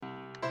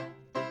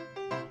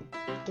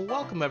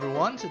Welcome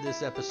everyone to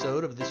this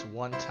episode of This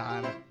One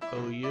Time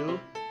OU.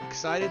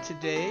 Excited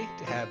today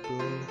to have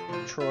Boone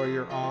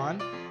Troyer on,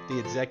 the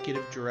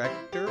Executive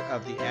Director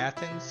of the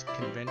Athens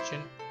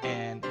Convention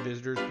and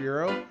Visitors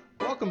Bureau.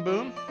 Welcome,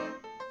 Boone.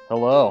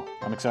 Hello,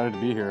 I'm excited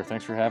to be here.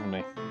 Thanks for having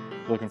me.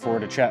 Looking forward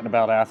to chatting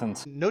about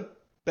Athens. No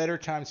better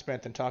time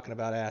spent than talking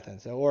about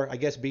Athens, or I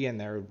guess being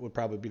there would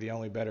probably be the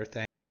only better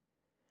thing.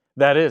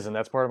 That is, and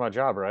that's part of my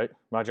job, right?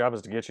 My job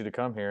is to get you to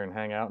come here and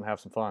hang out and have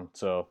some fun.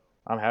 So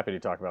I'm happy to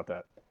talk about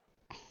that.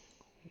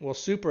 Well,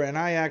 super. And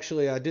I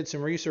actually did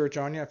some research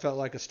on you. I felt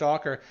like a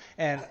stalker.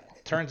 And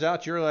turns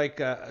out you're like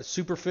a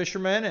super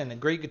fisherman and a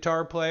great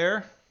guitar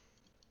player.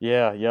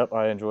 Yeah, yep,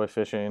 I enjoy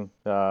fishing.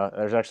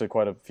 There's actually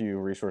quite a few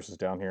resources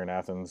down here in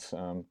Athens.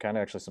 Kind of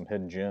actually some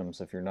hidden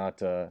gems. If you're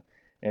not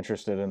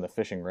interested in the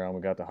fishing realm,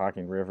 we got the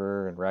Hocking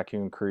River and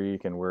Raccoon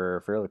Creek, and we're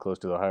fairly close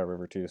to the Ohio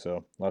River too.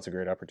 So lots of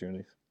great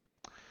opportunities.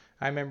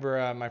 I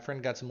remember my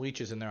friend got some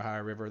leeches in the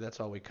Ohio River. That's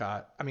all we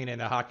caught. I mean, in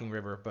the Hocking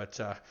River, but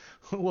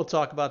we'll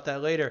talk about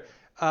that later.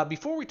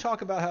 Before we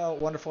talk about how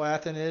wonderful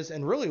Athens is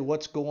and really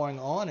what's going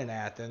on in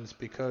Athens,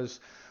 because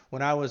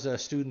when I was a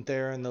student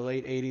there in the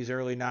late 80s,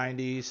 early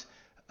 90s,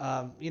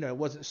 it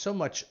wasn't so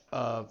much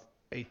of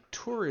a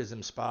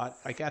tourism spot.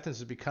 Like Athens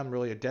has become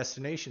really a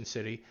destination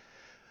city.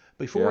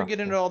 Before we Yeah. get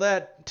into all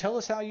that, tell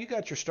us how you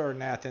got your start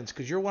in Athens,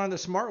 because you're one of the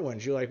smart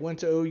ones. You like went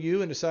to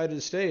OU and decided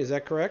to stay. Is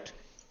that correct?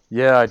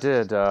 Yeah, I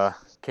did.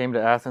 Came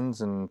to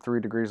Athens, and 3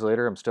 degrees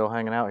later, I'm still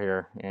hanging out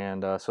here,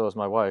 and so is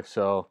my wife.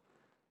 So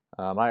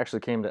I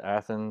actually came to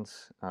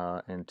Athens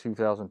in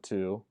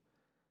 2002.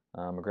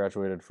 I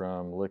graduated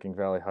from Licking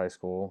Valley High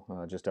School,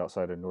 just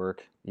outside of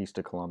Newark, east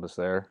of Columbus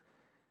there,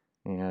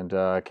 and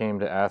came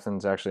to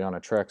Athens actually on a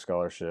track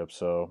scholarship.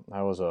 So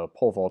I was a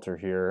pole vaulter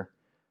here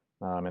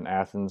in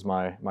Athens.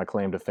 My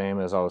claim to fame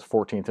is I was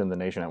 14th in the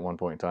nation at one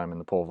point in time in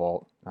the pole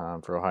vault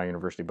for Ohio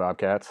University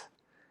Bobcats.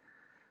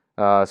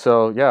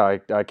 So yeah,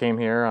 I came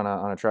here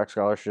on a track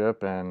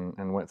scholarship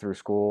and went through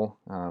school.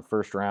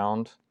 First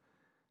round,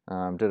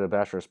 did a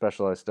Bachelor of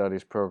Specialized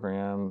Studies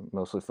program,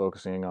 mostly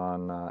focusing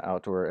on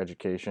outdoor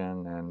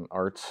education and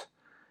arts.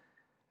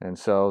 And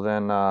so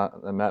then I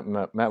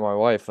met my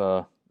wife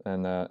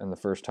in the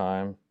first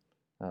time,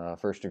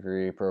 first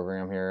degree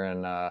program here,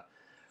 and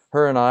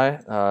her and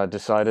I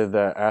decided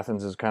that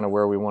Athens is kind of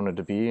where we wanted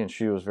to be, and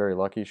she was very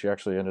lucky. She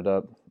actually ended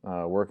up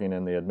working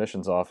in the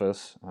admissions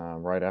office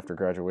right after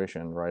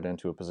graduation, right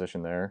into a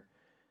position there.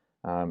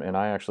 And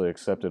I actually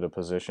accepted a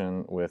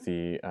position with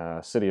the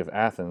City of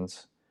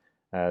Athens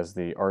as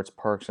the Arts,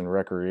 Parks, and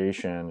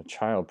Recreation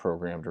Child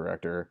Program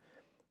Director.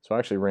 So I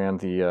actually ran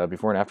the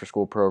before and after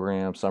school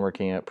program, summer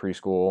camp,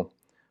 preschool,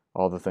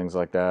 all the things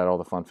like that, all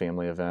the fun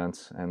family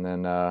events. And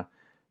then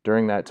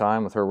during that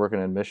time, with her working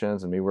in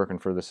admissions and me working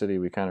for the city,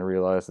 we kind of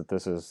realized that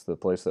this is the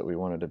place that we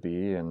wanted to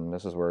be, and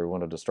this is where we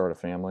wanted to start a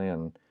family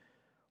and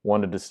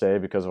wanted to stay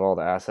because of all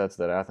the assets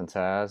that Athens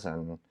has.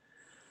 And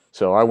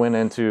so I went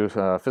into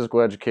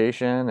physical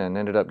education and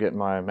ended up getting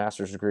my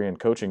master's degree in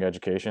coaching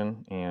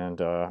education.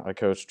 And I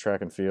coached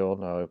track and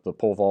field, the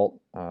pole vault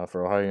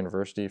for Ohio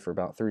University for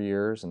about 3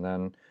 years. And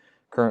then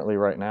currently,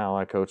 right now,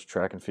 I coach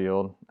track and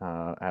field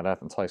at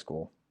Athens High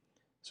School.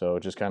 So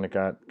just kind of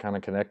got kind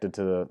of connected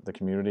to the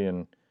community,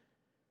 and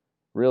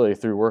really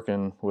through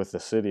working with the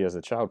city as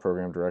the child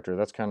program director,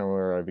 that's kind of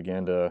where I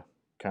began to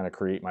kind of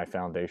create my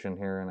foundation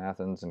here in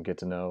Athens and get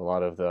to know a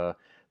lot of the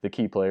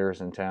key players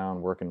in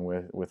town, working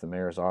with the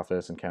mayor's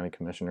office and county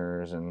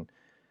commissioners. And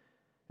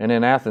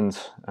in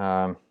Athens,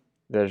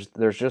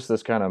 there's just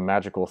this kind of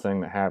magical thing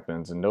that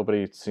happens, and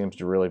nobody seems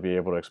to really be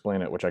able to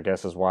explain it, which I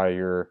guess is why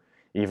you're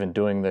even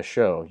doing this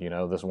show,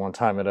 this one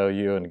time at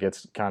OU, and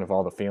gets kind of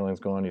all the feelings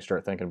going. You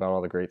start thinking about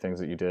all the great things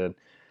that you did.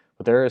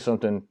 But there is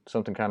something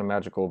kind of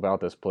magical about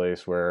this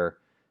place where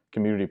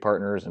community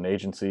partners and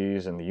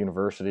agencies and the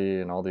university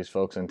and all these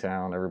folks in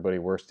town, everybody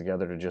works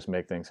together to just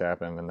make things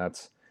happen. And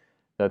that's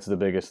the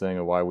biggest thing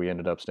of why we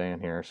ended up staying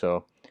here.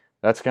 So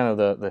that's kind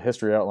of the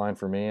history outline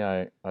for me.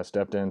 I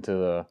stepped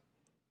into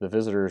the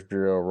Visitors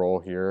Bureau role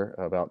here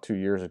about 2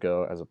 years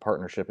ago as a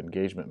partnership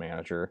engagement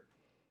manager.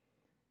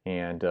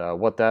 And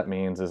what that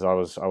means is I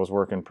was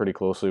working pretty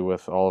closely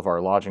with all of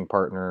our lodging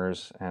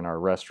partners and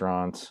our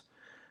restaurants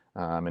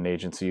and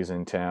agencies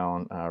in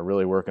town,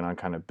 really working on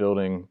kind of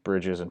building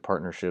bridges and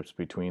partnerships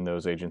between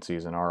those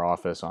agencies and our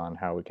office on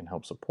how we can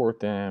help support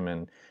them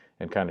and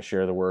kind of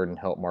share the word and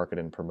help market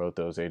and promote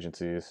those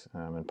agencies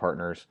and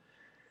partners.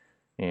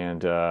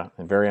 And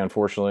very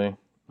unfortunately,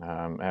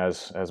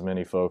 as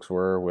many folks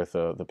were with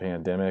the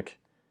pandemic,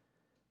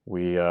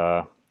 we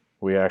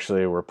we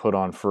actually were put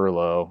on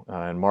furlough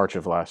in March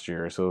of last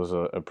year. So it was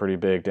a pretty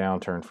big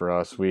downturn for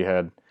us. We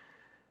had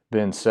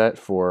been set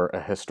for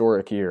a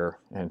historic year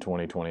in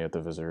 2020 at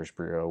the Visitors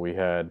Bureau. We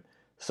had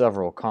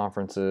several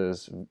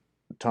conferences,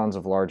 tons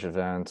of large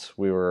events.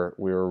 We were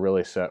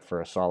really set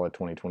for a solid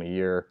 2020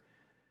 year.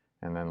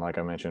 And then, like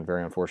I mentioned,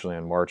 very unfortunately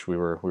in March we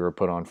were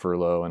put on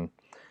furlough, and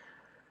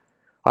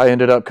I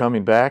ended up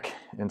coming back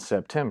in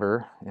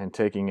September and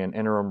taking an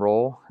interim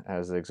role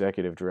as the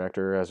executive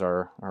director, as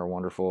our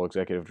wonderful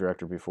executive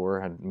director before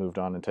had moved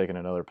on and taken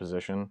another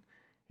position.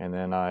 And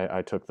then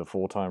I took the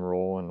full time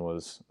role and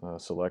was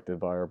selected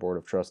by our board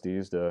of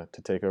trustees to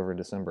take over in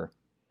December.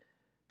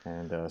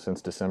 And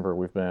since December,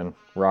 we've been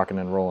rocking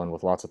and rolling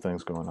with lots of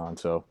things going on.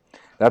 So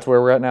that's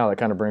where we're at now. That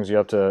kind of brings you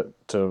up to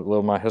a little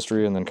of my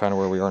history and then kind of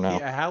where we are now.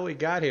 Yeah, how we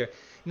got here.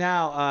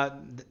 Now,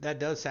 that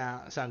does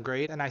sound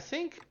great, and I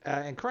think,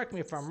 and correct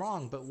me if I'm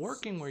wrong, but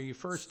working where you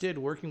first did,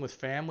 working with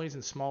families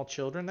and small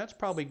children, that's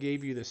probably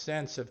gave you the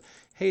sense of,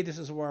 hey, this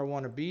is where I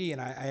want to be.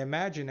 And I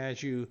imagine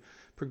as you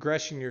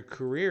progress in your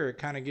career, it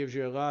kind of gives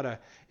you a lot of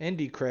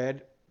indie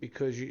cred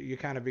because you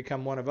kind of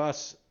become one of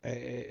us,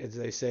 as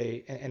they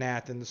say in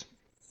Athens.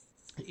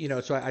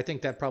 So I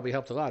think that probably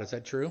helped a lot. Is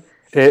that true?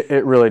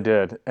 It really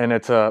did, and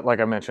it's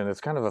like I mentioned,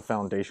 it's kind of a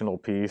foundational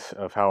piece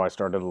of how I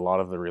started a lot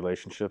of the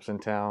relationships in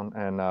town,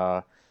 and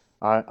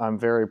I'm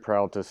very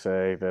proud to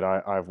say that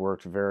I've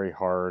worked very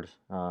hard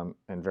and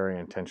very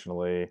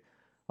intentionally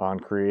on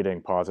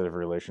creating positive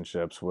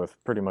relationships with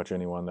pretty much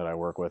anyone that I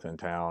work with in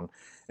town,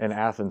 and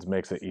Athens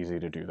makes it easy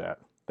to do that.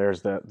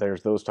 There's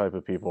those type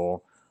of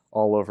people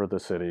all over the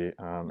city,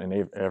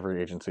 in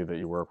every agency that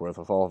you work with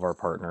all of our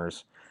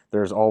partners.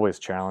 There's always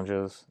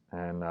challenges,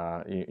 and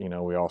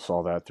we all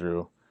saw that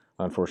through,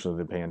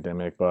 unfortunately, the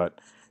pandemic. But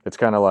it's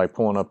kind of like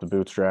pulling up the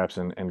bootstraps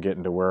and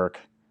getting to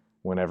work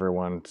when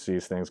everyone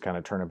sees things kind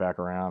of turning back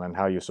around, and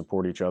how you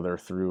support each other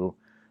through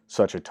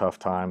such a tough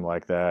time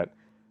like that.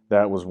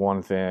 That was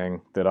one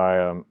thing that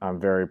I'm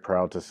very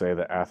proud to say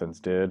that Athens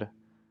did.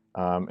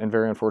 And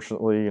very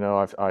unfortunately,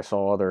 I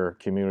saw other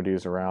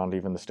communities around,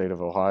 even the state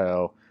of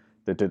Ohio,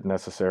 that didn't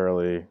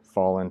necessarily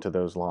fall into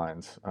those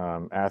lines.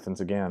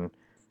 Athens, again,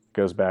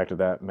 goes back to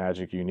that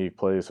magic, unique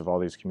place of all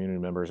these community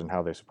members and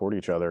how they support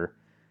each other.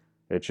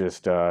 It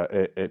just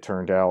it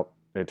turned out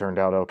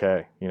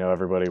okay.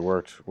 Everybody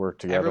worked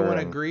together, Everyone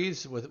and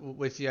agrees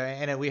with you.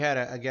 And we had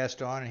a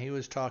guest on, and he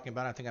was talking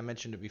about, I think I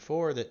mentioned it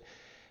before, that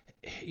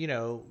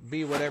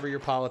be whatever your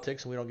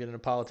politics, and we don't get into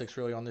politics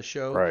really on this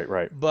show, right,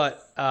 right.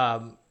 but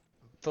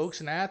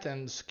folks in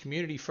Athens,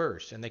 community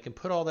first, and they can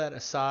put all that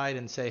aside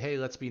and say, hey,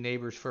 let's be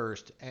neighbors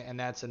first, and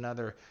that's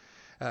another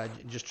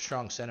just a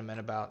strong sentiment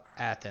about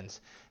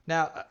Athens.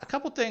 Now, a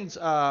couple things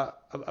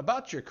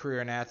about your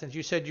career in Athens.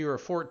 You said you were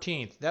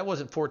 14th. That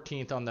wasn't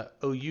 14th on the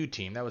OU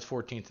team. That was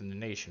 14th in the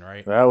nation,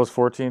 right? That was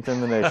 14th in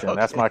the nation.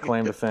 That's my Okay,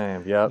 claim to good.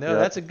 fame. Yep, No, yep.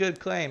 that's a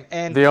good claim.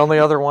 And The only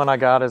other one I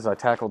got is I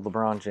tackled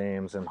LeBron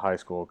James in high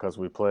school because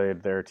we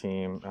played their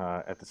team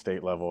at the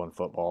state level in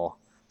football.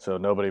 So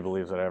nobody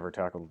believes that I ever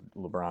tackled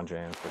LeBron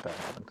James, but that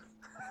happened.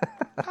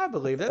 I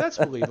believe that. That's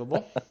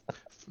believable.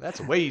 That's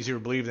way easier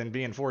to believe than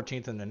being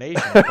 14th in the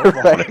nation in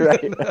football. Right,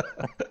 right.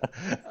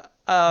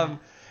 um,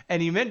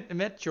 and you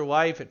met your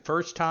wife at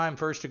first time,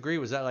 first degree.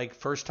 Was that like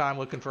first time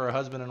looking for a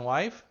husband and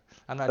wife?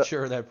 I'm not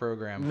sure of that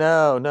program.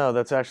 No, no,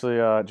 that's actually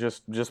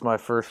just my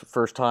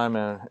first time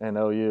in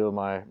OU,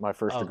 my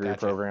first Oh, degree gotcha.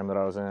 program that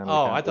I was in. We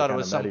Oh, I kind we thought it kind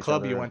was of met some each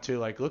club you other, and went to,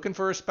 like looking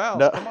for a spouse.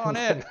 no, Come on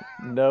in.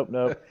 nope,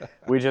 nope.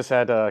 We just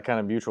had kind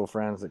of mutual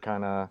friends that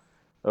kind of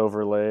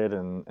overlaid,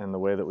 and the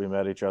way that we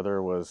met each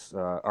other was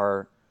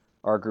our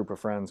group of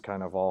friends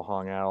kind of all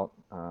hung out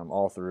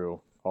all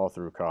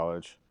through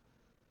college,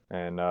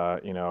 and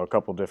a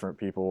couple different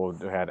people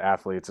had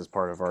athletes as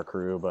part of our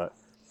crew, but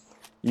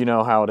you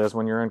know how it is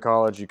when you're in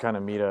college. You kind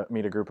of meet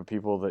a group of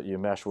people that you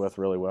mesh with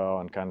really well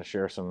and kind of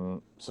share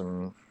some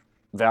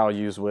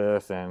values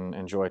with and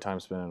enjoy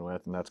time spending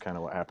with, and that's kind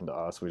of what happened to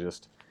us.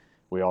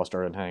 We all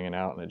started hanging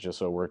out, and it just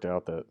so worked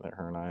out that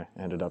her and I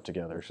ended up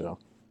together. So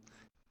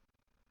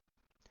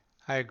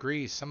I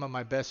agree. Some of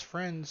my best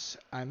friends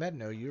I met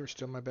know you are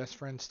still my best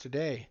friends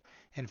today.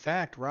 In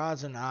fact,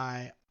 Roz and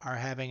I are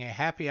having a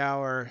happy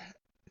hour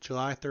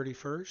July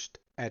 31st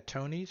at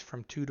Tony's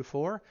from 2 to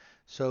 4.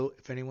 So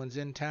if anyone's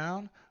in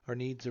town or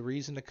needs a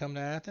reason to come to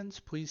Athens,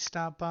 please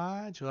stop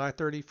by July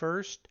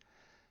 31st,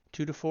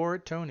 2 to 4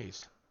 at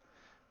Tony's.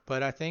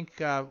 But I think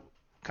kind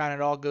of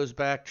it all goes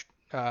back,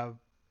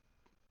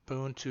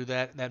 Boone, to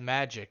that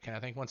magic. And I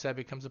think once that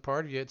becomes a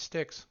part of you, it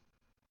sticks.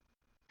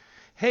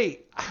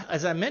 Hey,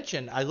 as I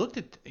mentioned, I looked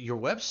at your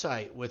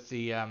website with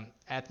the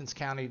Athens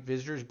County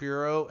Visitors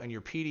Bureau and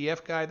your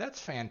PDF guide. That's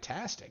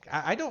fantastic.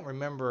 I don't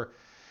remember,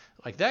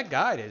 like that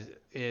guide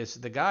is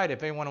the guide.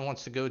 If anyone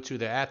wants to go to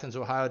the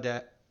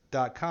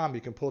AthensOhio.com,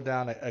 you can pull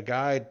down a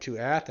guide to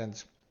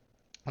Athens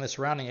and the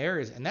surrounding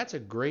areas, and that's a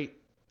great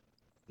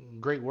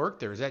work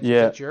there. Is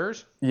yeah, that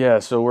yours? yeah.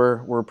 So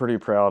we're pretty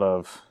proud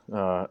of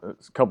a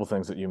couple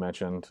things that you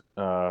mentioned.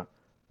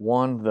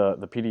 One,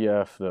 the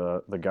PDF,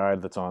 the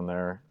guide that's on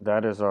there,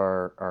 that is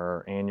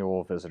our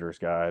annual visitors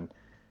guide.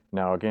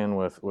 Now, again,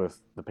 with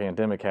the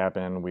pandemic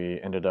happened,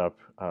 we ended up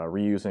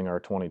reusing our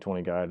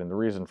 2020 guide, and the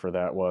reason for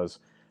that was,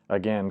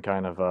 again,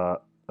 kind of a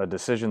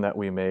decision that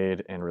we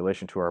made in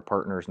relation to our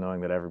partners,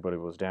 knowing that everybody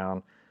was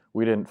down.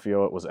 We didn't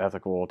feel it was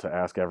ethical to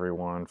ask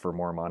everyone for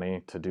more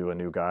money to do a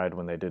new guide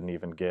when they didn't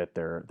even get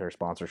their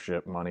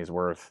sponsorship money's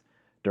worth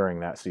during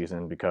that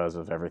season because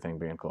of everything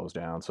being closed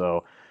down.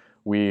 So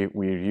we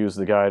use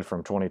the guide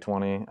from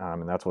 2020,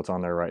 and that's what's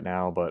on there right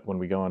now. But when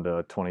we go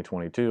into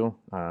 2022,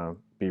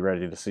 be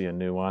ready to see a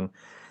new one.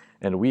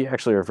 And we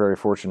actually are very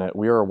fortunate.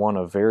 We are one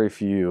of very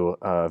few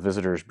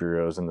visitors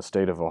bureaus in the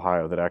state of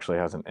Ohio that actually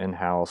has an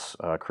in-house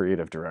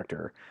creative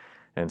director.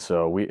 And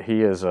so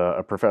he is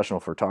a professional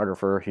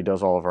photographer. He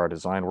does all of our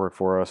design work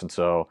for us. And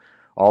so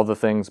all the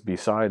things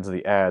besides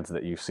the ads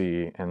that you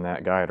see in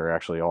that guide are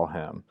actually all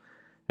him.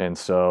 And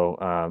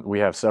so we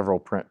have several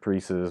print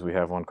pieces. We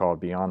have one called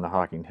Beyond the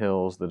Hocking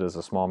Hills that is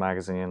a small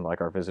magazine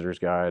like our visitor's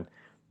guide.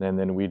 And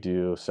then we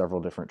do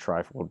several different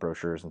trifold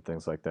brochures and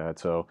things like that.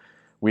 So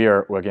we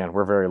are, again,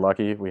 we're very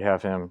lucky. We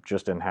have him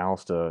just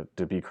in-house to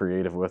be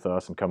creative with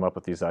us and come up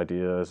with these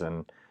ideas.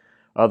 And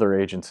other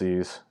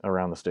agencies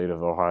around the state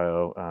of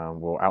Ohio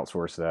will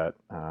outsource that,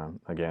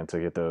 again, to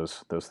get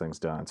those things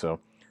done. So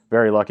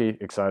very lucky,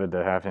 excited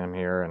to have him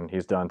here. And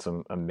he's done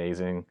some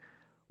amazing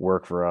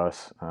work for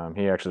us.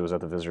 He actually was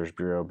at the Visitors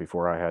Bureau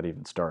before I had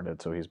even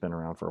started, so he's been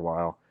around for a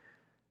while.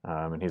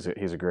 And he's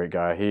a great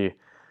guy. He,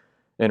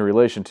 in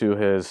relation to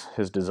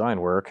his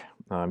design work,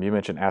 you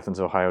mentioned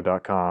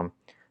AthensOhio.com.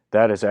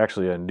 That is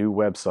actually a new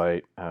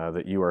website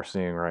that you are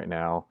seeing right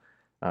now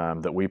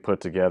that we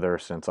put together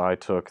since I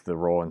took the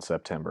role in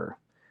September.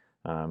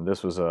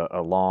 This was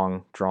a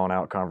long,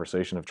 drawn-out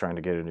conversation of trying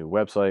to get a new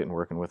website and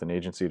working with an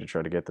agency to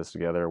try to get this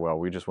together. Well,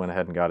 we just went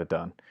ahead and got it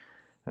done.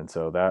 And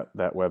so that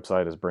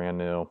website is brand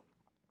new.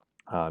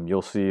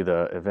 You'll see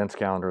the events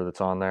calendar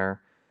that's on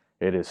there.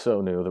 It is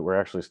so new that we're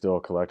actually still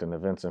collecting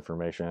events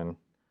information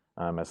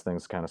as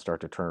things kind of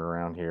start to turn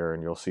around here,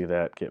 and you'll see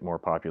that get more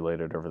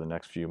populated over the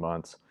next few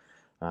months.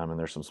 And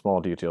there's some small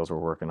details we're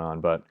working on,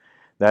 but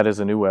that is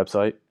a new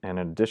website. And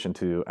in addition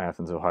to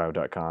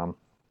AthensOhio.com,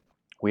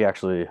 we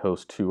actually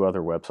host two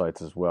other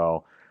websites as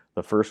well.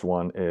 The first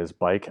one is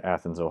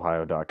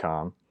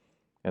BikeAthensOhio.com.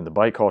 And the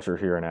bike culture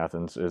here in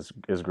Athens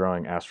is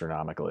growing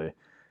astronomically.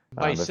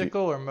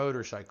 Bicycle or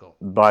motorcycle?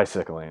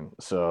 Bicycling.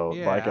 So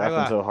Bike Yeah,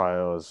 Athens,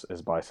 Ohio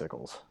is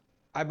bicycles.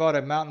 I bought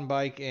a mountain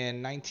bike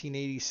in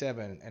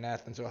 1987 in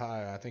Athens,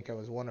 Ohio. I think I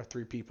was one of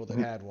three people that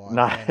had one, and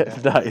Nice,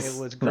 it nice,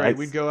 was great.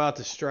 We'd nice. go out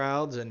to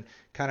Stroud's and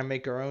kind of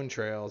make our own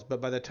trails.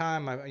 But by the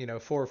time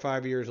 4 or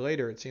 5 years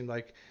later, it seemed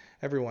like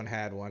everyone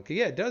had one. 'Cause,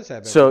 yeah, it does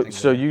have everything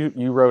So there.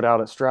 you rode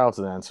out at Stroud's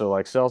then. So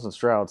like Sells and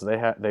Stroud's,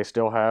 they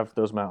still have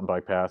those mountain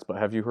bike paths. But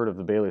have you heard of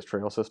the Bailey's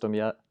Trail System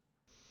yet?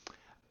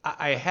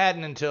 I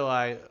hadn't until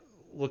I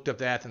looked up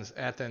the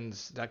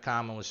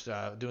Athens.com and was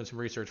doing some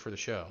research for the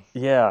show.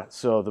 Yeah.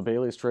 So the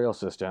Bailey's Trail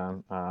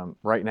System,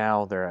 right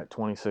now they're at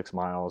 26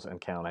 miles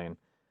and counting.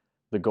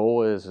 The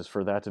goal is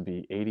for that to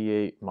be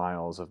 88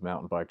 miles of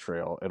mountain bike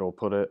trail. It'll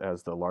put it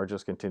as the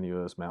largest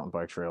continuous mountain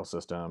bike trail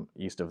system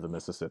east of the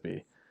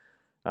Mississippi.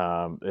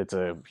 It's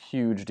a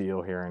huge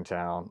deal here in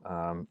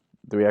town.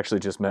 We actually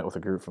just met with a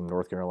group from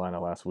North Carolina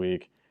last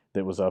week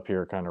that was up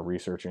here kind of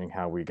researching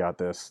how we got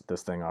this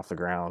thing off the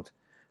ground,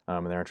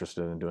 and they're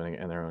interested in doing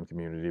it in their own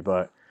community.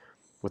 But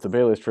with the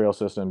Bailey's Trail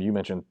System, you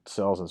mentioned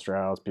Sells and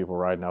Strouds, people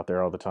riding out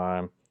there all the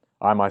time.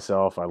 I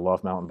myself, I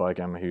love mountain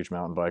biking. I'm a huge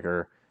mountain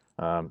biker.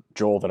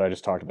 Joel, that I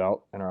just talked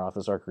about in our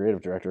office, our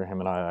creative director, him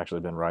and I have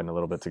actually been riding a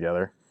little bit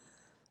together.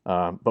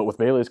 But with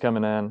Bailey's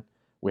coming in,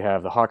 we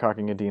have the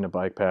Hockhocking Adena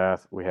bike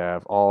path. We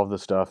have all of the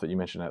stuff that you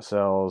mentioned at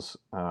Sells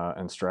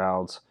and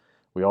Strouds.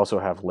 We also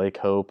have Lake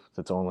Hope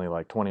that's only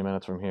like 20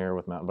 minutes from here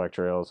with mountain bike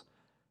trails.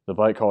 The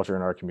bike culture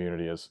in our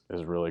community is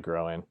really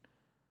growing.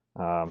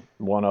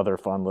 One other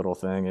fun little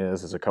thing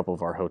is a couple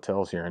of our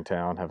hotels here in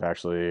town have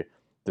actually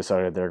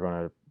decided they're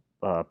going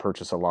to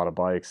purchase a lot of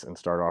bikes and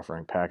start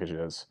offering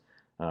packages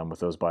with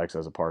those bikes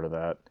as a part of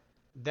that.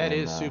 That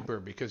And is super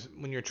because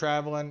when you're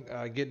traveling,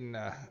 getting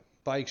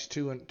bikes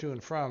to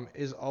and from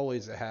is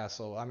always a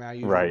hassle. I mean, I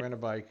usually right. rent a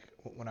bike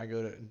when I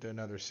go to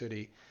another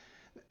city.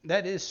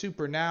 That is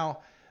super. Now,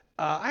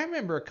 I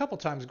remember a couple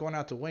times going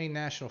out to Wayne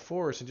National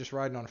Forest and just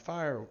riding on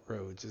fire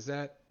roads. Is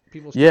that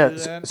people still Yeah, do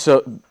that?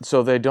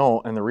 so they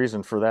don't, and the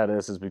reason for that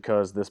is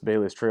because this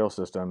Bailey's Trail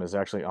System is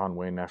actually on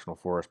Wayne National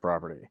Forest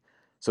property.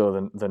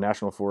 So the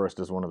National Forest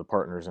is one of the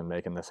partners in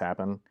making this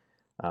happen.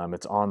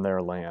 It's on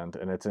their land,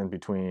 and it's in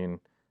between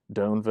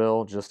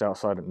Doneville, just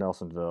outside of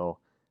Nelsonville,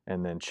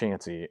 and then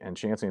Chansey. And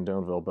Chansey and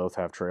Doneville both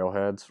have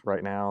trailheads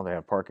right now. They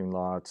have parking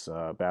lots,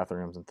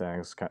 bathrooms, and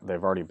things.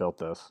 They've already built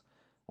this,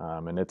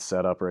 and it's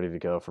set up ready to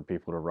go for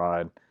people to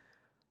ride.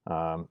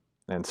 Um,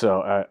 and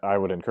so I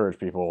would encourage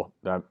people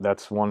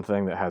that's one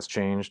thing that has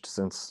changed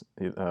since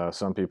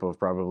some people have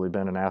probably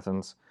been in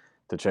Athens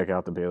to check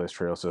out the Bailey's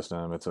Trail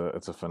System. It's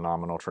a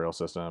phenomenal trail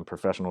system.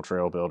 Professional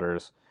trail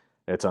builders.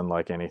 It's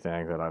unlike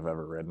anything that I've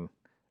ever ridden,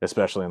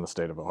 especially in the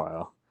state of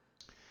Ohio.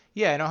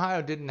 Yeah, and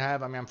Ohio didn't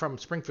have. I mean, I'm from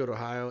Springfield,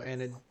 Ohio,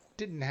 and it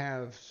didn't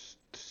have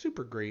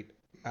super great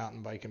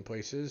mountain biking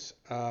places.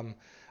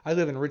 I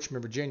live in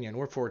Richmond, Virginia, and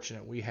we're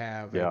fortunate. We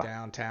have a Yeah.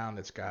 downtown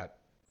that's got.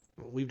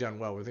 We've done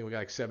well. We think we got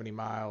like 70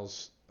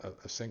 miles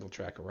of single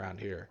track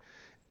around here,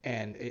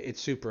 and it's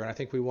super. And I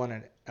think we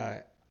won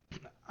an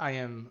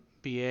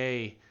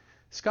IMBA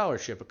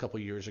scholarship a couple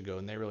years ago,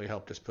 and they really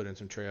helped us put in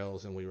some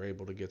trails, and we were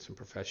able to get some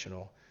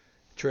professional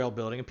trail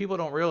building. And people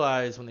don't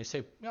realize when they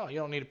say, no, you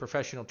don't need a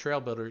professional trail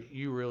builder,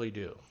 you really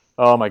do.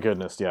 Oh my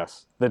goodness,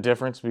 yes. The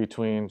difference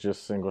between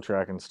just single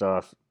track and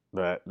stuff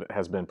that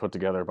has been put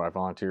together by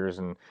volunteers,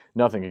 and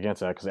nothing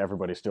against that because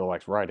everybody still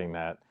likes riding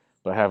that,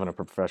 but having a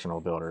professional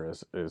builder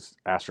is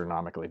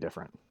astronomically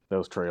different.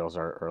 Those trails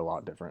are a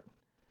lot different.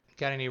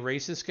 Got any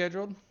races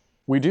scheduled?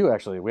 We do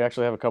actually. We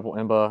actually have a couple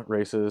IMBA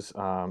races,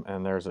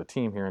 and there's a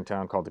team here in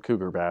town called the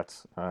Cougar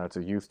Bats. It's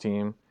a youth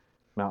team,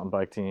 mountain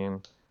bike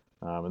team,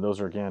 and those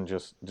are again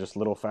just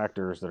little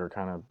factors that are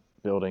kind of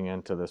building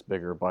into this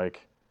bigger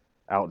bike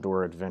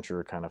outdoor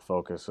adventure kind of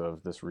focus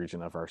of this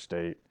region of our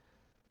state.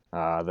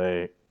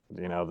 They,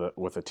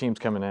 with the teams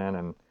coming in,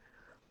 and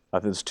I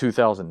think it's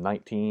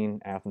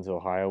 2019, Athens,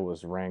 Ohio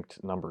was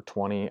ranked number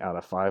 20 out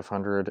of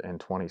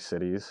 520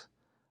 cities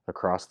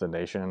across the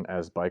nation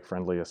as bike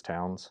friendliest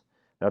towns.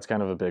 That's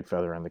kind of a big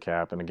feather in the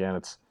cap. And again,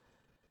 it's,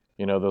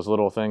 those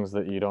little things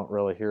that you don't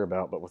really hear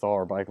about, but with all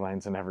our bike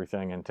lanes and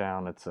everything in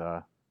town,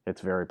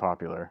 it's very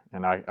popular.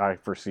 And I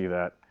foresee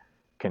that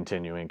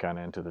continuing kind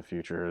of into the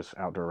future as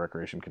outdoor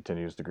recreation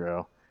continues to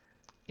grow.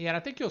 Yeah, and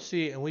I think you'll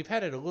see, and we've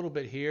had it a little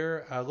bit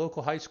here,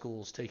 local high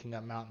schools taking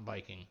up mountain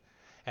biking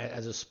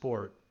as a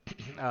sport.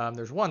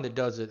 There's one that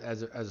does it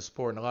as a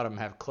sport, and a lot of them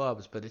have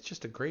clubs, but it's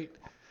just a great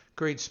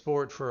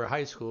sport for a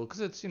high school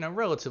because it's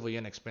relatively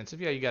inexpensive.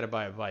 Yeah, you got to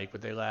buy a bike,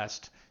 but they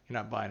last. You're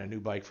not buying a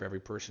new bike for every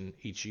person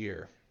each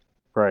year.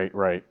 Right,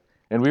 right.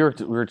 And we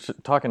were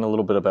talking a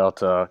little bit about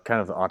kind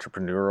of the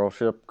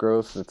entrepreneurship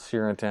growth that's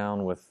here in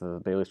town with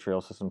the Bailey's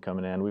Trail System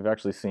coming in. We've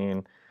actually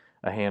seen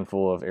a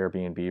handful of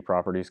Airbnb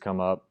properties come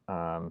up,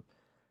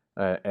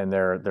 and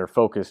they're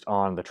focused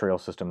on the trail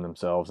system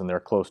themselves, and they're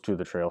close to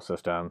the trail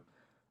system.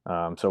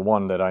 So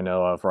one that I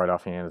know of right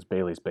offhand is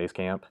Bailey's Base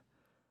Camp.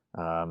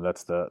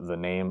 That's the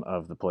name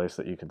of the place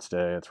that you can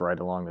stay. It's right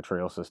along the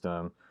trail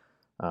system.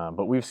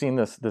 But we've seen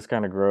this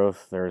kind of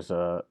growth. There's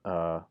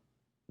a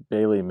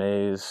Bailey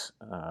Mays,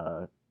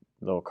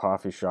 little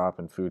coffee shop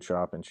and food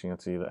shop in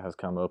Chauncey that has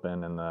come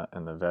open in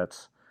the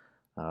Vets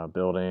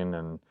building,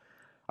 and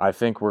I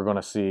think we're going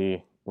to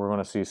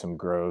see some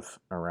growth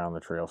around the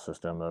trail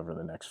system over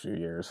the next few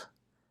years.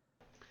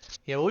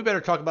 Yeah, well, we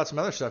better talk about some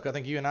other stuff. I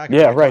think you and I could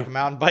right. talk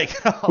mountain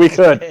bike all We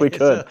day.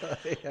 could.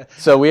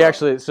 So, yeah.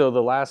 So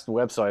the last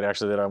website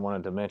actually that I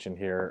wanted to mention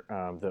here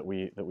that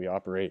we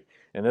operate,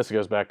 and this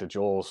goes back to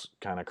Joel's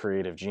kind of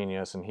creative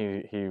genius, and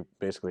he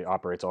basically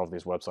operates all of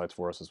these websites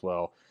for us as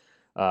well.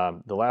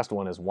 The last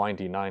one is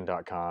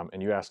windy9.com,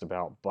 and you asked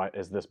about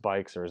is this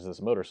bikes or is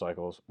this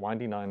motorcycles?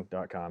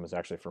 Windy9.com is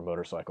actually for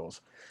motorcycles.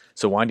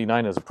 So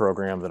Windy9 is a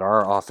program that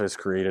our office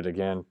created.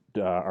 Again,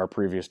 our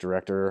previous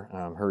director,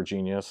 her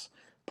genius,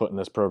 putting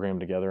this program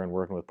together and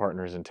working with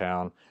partners in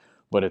town.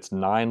 But it's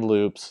 9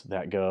 loops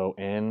that go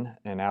in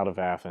and out of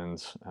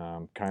Athens,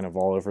 kind of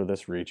all over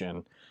this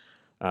region.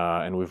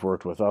 And we've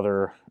worked with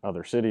other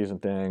cities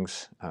and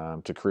things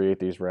to create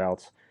these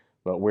routes.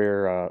 But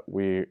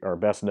we are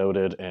best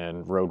noted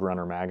in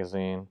Roadrunner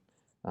magazine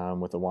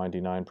with the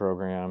Windy9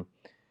 program.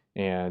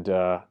 And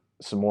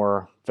some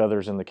more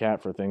feathers in the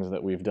cap for things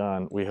that we've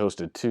done. We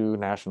hosted 2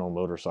 national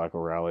motorcycle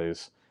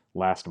rallies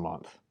last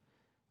month.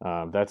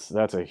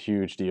 That's a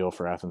huge deal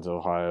for Athens,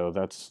 Ohio.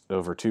 That's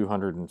over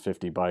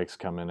 250 bikes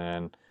coming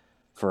in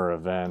for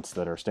events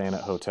that are staying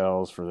at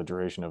hotels for the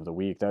duration of the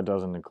week. That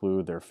doesn't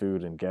include their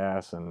food and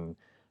gas and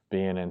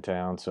being in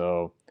town.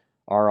 So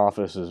our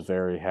office is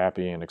very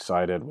happy and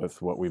excited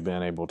with what we've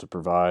been able to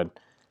provide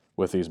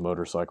with these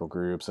motorcycle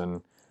groups.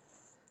 And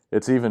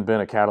it's even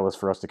been a catalyst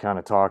for us to kind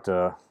of talk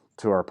to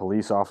our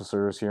police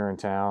officers here in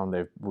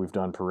town. We've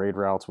done parade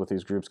routes with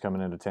these groups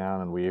coming into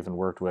town, and we even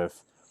worked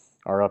with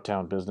our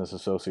uptown business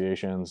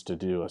associations to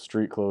do a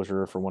street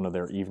closure for one of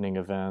their evening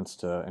events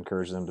to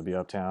encourage them to be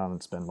uptown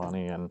and spend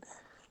money and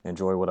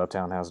enjoy what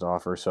uptown has to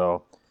offer.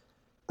 So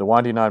the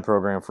Windy9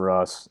 program for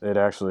us, it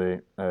actually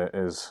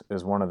is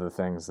one of the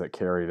things that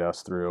carried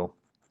us through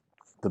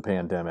the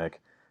pandemic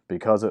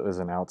because it was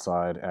an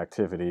outside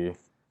activity,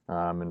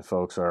 and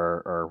folks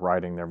are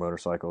riding their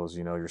motorcycles.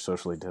 You're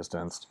socially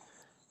distanced.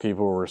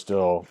 People were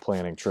still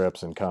planning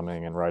trips and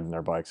coming and riding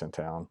their bikes in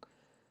town.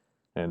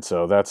 And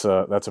so that's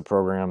a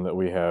program that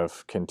we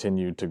have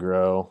continued to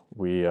grow.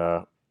 We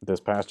this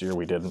past year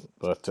we didn't,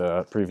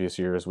 but previous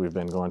years we've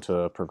been going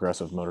to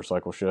progressive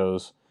motorcycle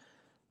shows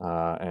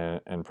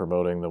and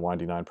promoting the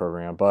Windy9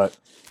 program. But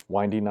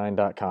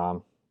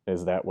windy9.com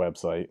is that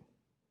website.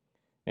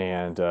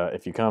 And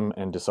if you come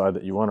and decide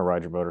that you want to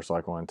ride your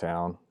motorcycle in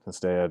town and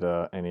stay at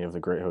any of the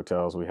great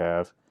hotels we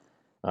have,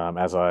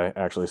 as I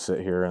actually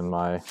sit here in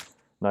my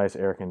nice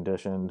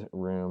air-conditioned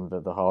room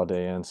that the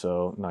Holiday Inn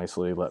so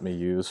nicely let me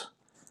use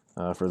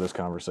for this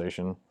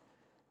conversation.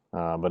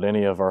 But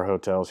any of our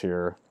hotels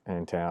here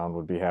in town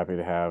would be happy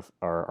to have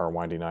our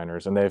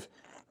Windy9ers, and they've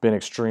been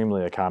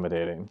extremely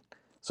accommodating.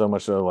 So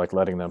much so, like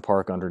letting them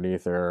park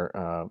underneath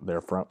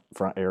their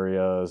front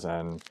areas,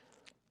 and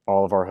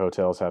all of our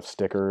hotels have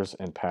stickers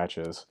and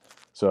patches.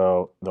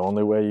 So the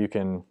only way you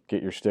can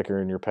get your sticker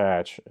and your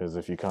patch is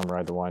if you come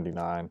ride the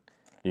Windy9.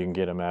 You can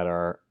get them at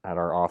our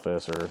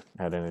office or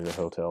at any of the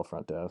hotel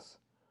front desks.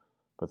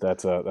 But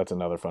that's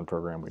another fun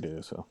program we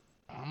do. So.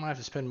 I'm gonna have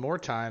to spend more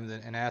time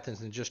in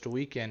Athens than just a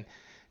weekend.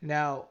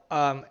 Now,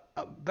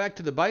 back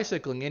to the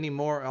bicycling. Any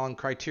more on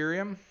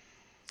Criterium?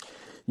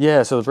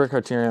 Yeah, so the Brick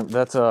Criterium,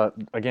 that's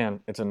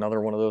again, it's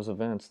another one of those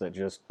events that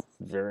just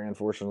very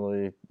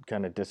unfortunately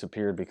kind of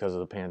disappeared because of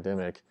the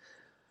pandemic.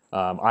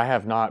 I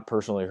have not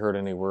personally heard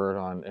any word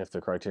on if the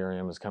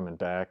Criterium is coming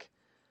back.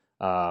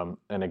 And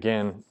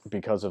again,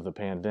 because of the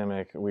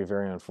pandemic, we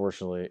very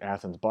unfortunately,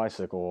 Athens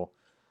Bicycle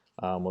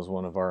was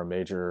one of our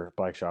major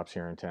bike shops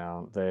here in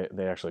town.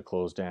 They actually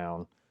closed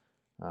down.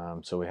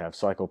 So we have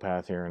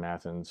Cyclepath here in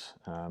Athens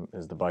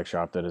is the bike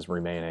shop that is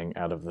remaining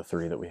out of the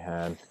three that we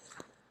had.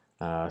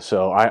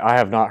 So I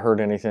have not heard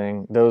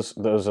anything. Those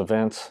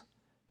events,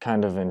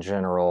 kind of in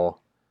general,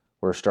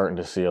 we're starting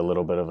to see a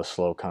little bit of a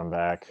slow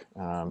comeback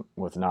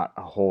with not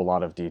a whole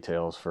lot of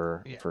details Yeah,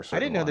 for I certain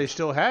didn't know they ones.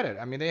 still had it.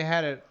 I mean, they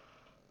had it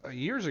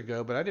years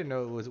ago, but I didn't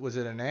know it was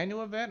it an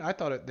annual event? I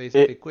thought they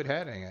It quit it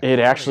having it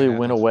actually in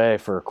went Athens. away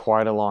for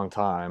quite a long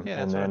time,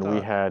 Yeah, and that's what I then we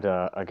thought. had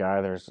a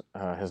guy. There's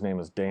his name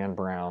is Dan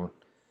Brown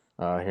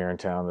here in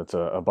town. That's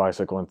a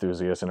bicycle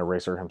enthusiast and a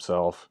racer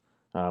himself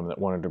that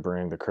wanted to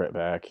bring the crit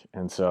back,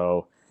 and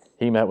so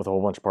he met with a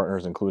whole bunch of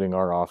partners, including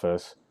our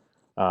office,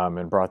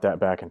 and brought that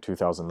back in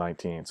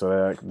 2019.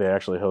 So they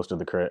actually hosted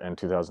the crit in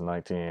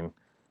 2019,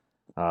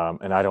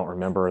 and I don't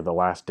remember the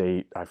last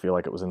date. I feel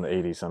like it was in the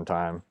 80s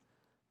sometime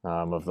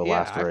of the Yeah,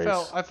 last I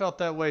felt race. I felt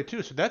that way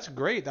too. So that's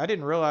great. I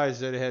didn't realize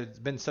that it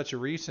had been such a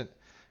recent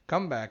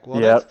comeback. Well,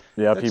 Yep,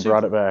 that's he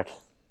brought it super. back.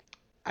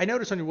 I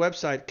noticed on your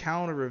website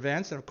calendar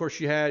events, and of course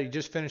you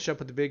just finished up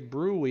with the big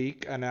Brew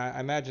Week, and I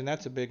imagine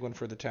that's a big one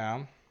for the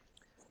town.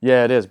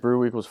 Yeah, it is. Brew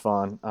Week was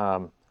fun.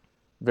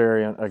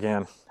 Very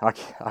again,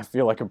 I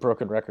feel like a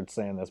broken record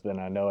saying this, but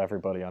I know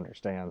everybody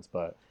understands.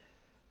 But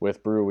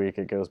with Brew Week,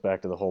 it goes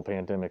back to the whole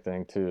pandemic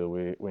thing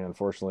too. We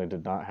unfortunately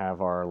did not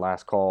have our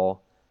last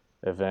call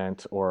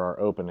event or our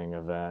opening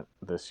event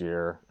this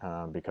year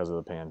because of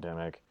the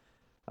pandemic,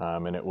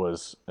 and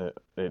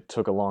it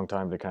took a long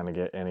time to kind of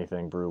get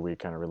anything Brew Week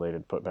kind of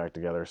related put back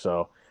together.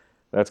 So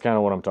that's kind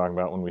of what I'm talking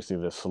about when we see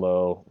this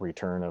slow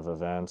return of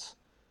events.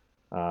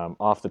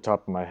 Off the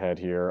top of my head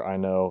here, I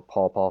know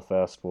Paw Paw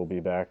Fest will be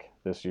back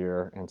this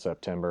year in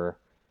September.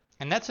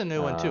 And that's a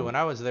new one too. Um, When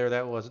I was there,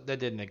 that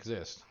didn't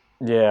exist.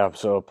 yeah,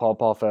 so Paw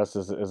Paw Fest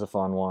is a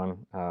fun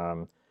one.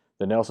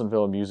 The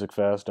Nelsonville Music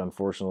Fest,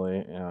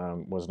 unfortunately,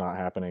 was not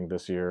happening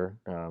this year.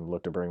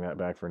 Look to bring that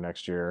back for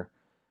next year.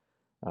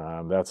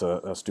 That's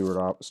a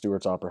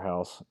Stewart's Opera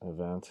House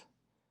event.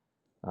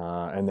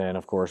 And then,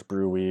 of course,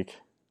 Brew Week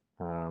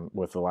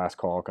with the last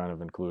call kind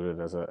of included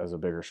as a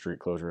bigger street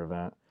closure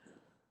event.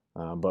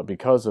 But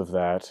because of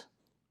that,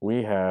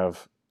 we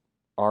have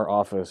our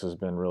office has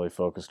been really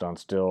focused on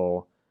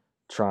still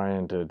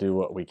trying to do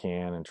what we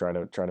can and try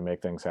to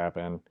make things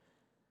happen.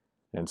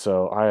 And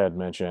so I had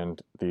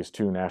mentioned these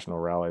two national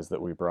rallies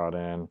that we brought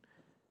in.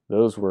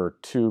 Those were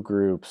two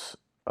groups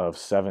of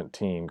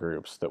 17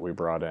 groups that we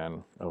brought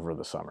in over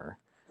the summer.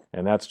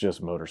 And that's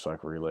just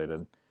motorcycle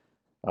related.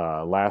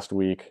 Last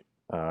week,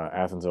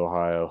 Athens,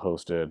 Ohio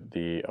hosted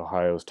the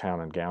Ohio's Town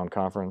and Gown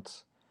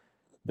Conference.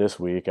 This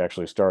week,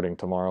 actually starting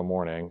tomorrow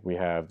morning, we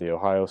have the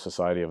Ohio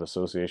Society of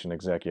Association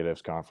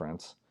Executives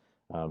Conference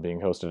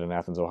being hosted in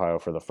Athens, Ohio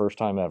for the first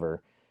time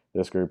ever.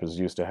 This group is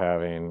used to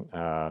having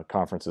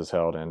conferences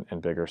held in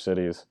bigger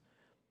cities.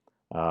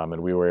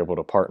 And we were able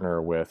to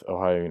partner with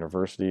Ohio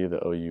University,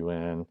 the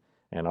OUN,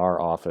 and our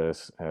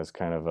office as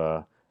kind of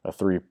a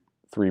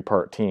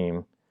three-part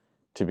team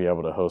to be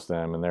able to host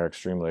them. And they're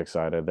extremely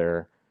excited.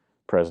 Their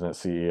president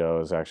CEO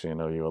is actually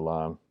an OU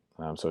alum,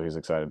 so he's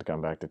excited to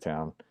come back to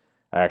town.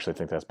 I actually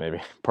think that's maybe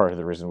part of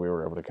the reason we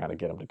were able to kind of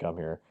get him to come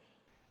here.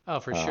 Oh,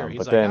 for sure. He's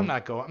But like, then I'm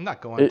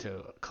not going it,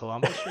 to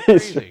Columbus. You're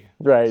it's crazy.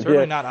 right, yeah,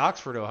 Certainly not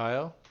Oxford,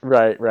 Ohio.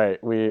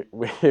 right. We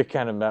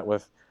kind of met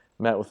with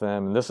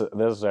them, and this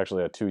is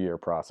actually a 2 year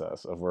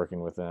process of working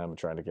with them and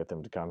trying to get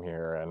them to come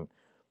here. And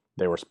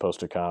they were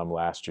supposed to come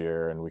last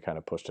year, and we kind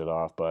of pushed it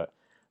off, but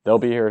they'll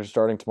be here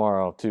starting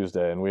tomorrow,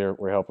 Tuesday, and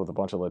we're helped with a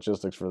bunch of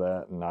logistics for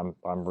that, and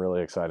I'm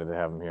really excited to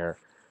have them here.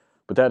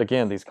 But that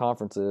again, these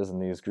conferences and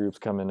these groups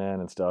coming in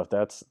and stuff,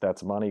 that's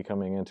money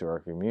coming into our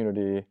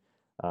community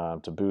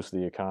to boost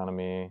the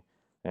economy.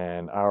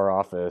 And our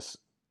office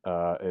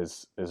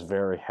is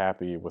very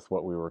happy with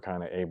what we were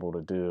kind of able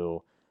to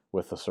do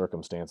with the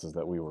circumstances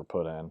that we were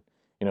put in.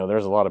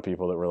 There's a lot of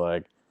people that were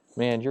like,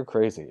 "Man, you're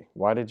crazy.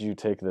 Why did you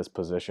take this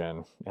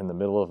position in the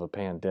middle of a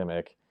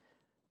pandemic,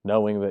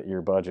 knowing that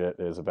your budget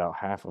is about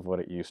half of what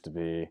it used to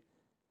be?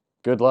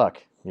 Good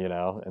luck."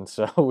 And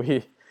so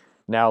we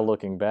now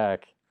looking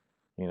back,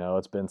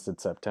 it's been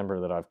since September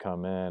that I've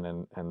come in,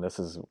 and this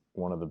is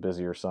one of the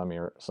busier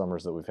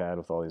summers that we've had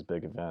with all these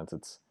big events.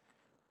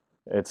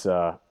 It's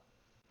uh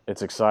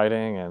it's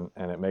exciting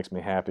and it makes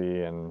me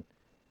happy. And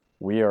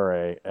we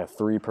are a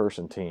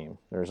three-person team.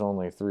 There's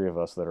only three of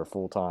us that are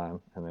full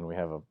time, and then we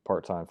have a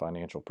part-time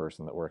financial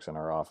person that works in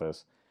our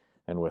office.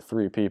 And with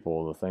 3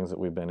 people, the things that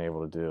we've been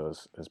able to do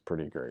is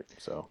pretty great.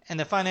 So, And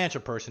the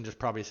financial person just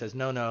probably says,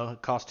 no, no,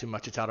 it costs too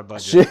much. It's out of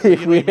budget.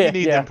 You need them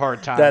yeah,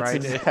 part time,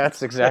 right?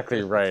 that's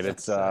exactly right.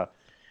 So,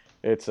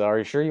 It's are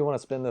you sure you want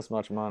to spend this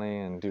much money,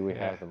 and do we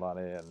yeah. have the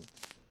money? And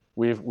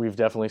we've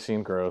definitely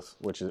seen growth,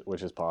 which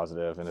is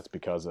positive, and it's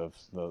because of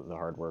the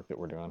hard work that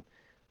we're doing.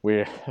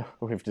 We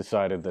we've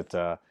decided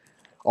that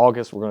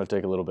August we're going to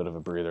take a little bit of a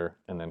breather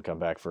and then come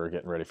back for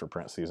getting ready for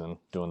print season,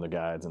 doing the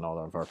guides and all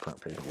of our print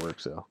paperwork.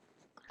 So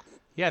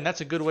Yeah, and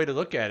that's a good way to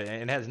look at it.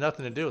 And it has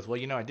nothing to do with, well,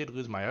 I did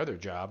lose my other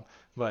job,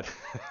 but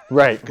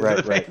right, because of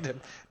right, the right.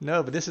 pandemic.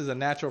 No, but this is a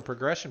natural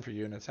progression for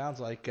you, and it sounds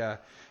like you're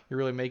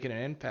really making an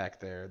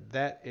impact there.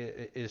 That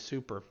is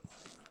super.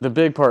 The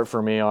big part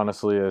for me,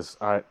 honestly, is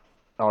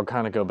I'll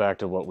kind of go back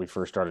to what we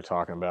first started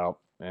talking about,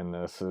 and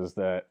this is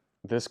that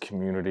this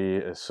community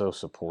is so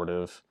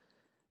supportive,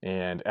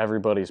 and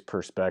everybody's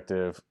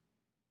perspective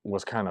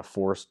was kind of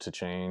forced to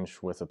change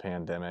with the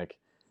pandemic,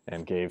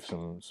 and gave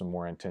some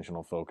more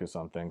intentional focus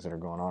on things that are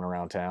going on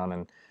around town.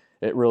 And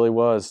it really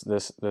was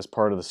this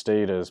part of the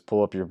state is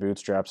pull up your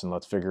bootstraps and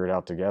let's figure it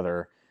out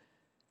together.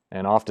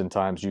 And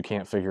oftentimes you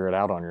can't figure it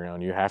out on your own.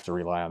 You have to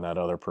rely on that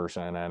other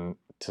person. And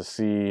to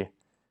see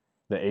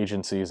the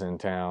agencies in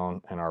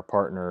town and our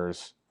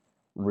partners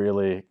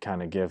really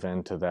kind of give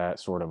into that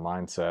sort of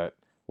mindset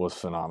was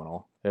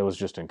phenomenal. It was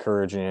just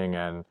encouraging,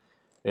 and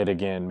it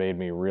again made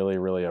me really,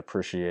 really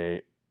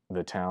appreciate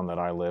the town that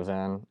I live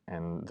in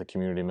and the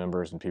community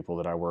members and people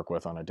that I work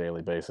with on a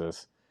daily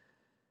basis.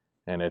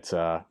 And it's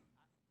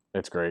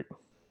great.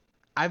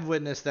 I've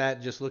witnessed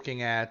that just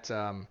looking at,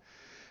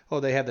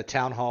 they had the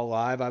town hall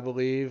live, I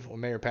believe,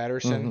 with Mayor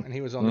Patterson, Mhm. and he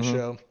was on the Mhm.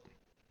 show.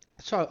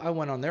 So I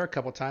went on there a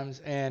couple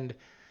times, and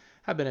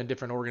I've been in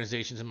different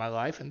organizations in my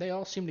life, and they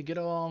all seem to get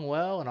along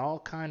well, and all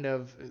kind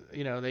of,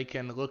 they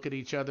can look at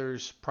each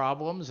other's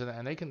problems,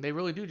 and they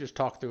really do just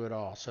talk through it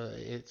all. So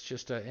it's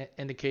just an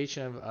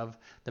indication of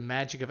the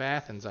magic of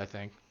Athens, I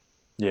think.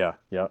 Yeah,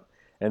 yeah.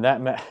 And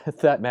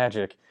that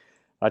magic,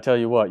 I tell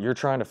you what, you're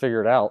trying to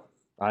figure it out.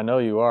 I know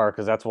you are,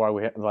 because that's why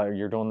like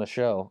you're doing the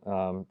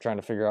show, trying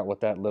to figure out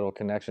what that little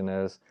connection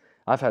is.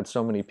 I've had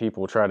so many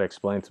people try to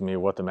explain to me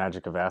what the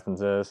magic of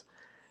Athens is,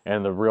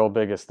 and the real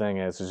biggest thing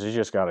is you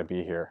just got to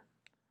be here.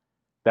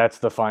 That's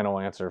the final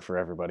answer for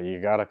everybody. You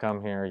got to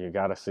come here, you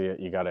got to see it,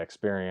 you got to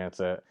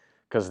experience it,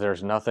 because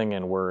there's nothing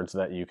in words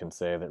that you can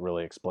say that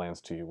really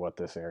explains to you what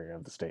this area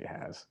of the state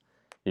has.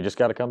 You just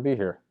got to come be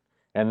here.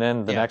 And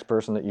then the Yeah, next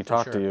person that you for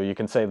talk to, sure. you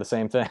can say the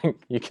same thing.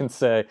 You can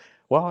say,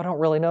 well, I don't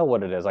really know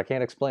what it is. I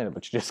can't explain it,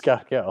 but you just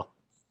got to go.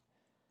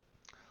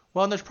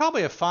 Well, and there's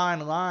probably a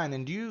fine line.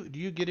 And do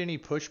you get any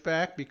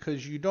pushback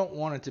because you don't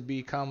want it to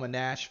become a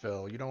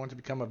Nashville? You don't want it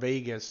to become a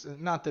Vegas.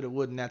 Not that it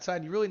would in that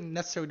side. You really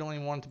necessarily don't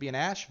even want it to be an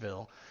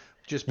Asheville,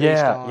 just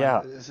based Yeah, on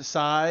yeah.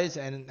 size.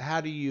 And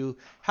how do you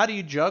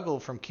juggle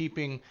from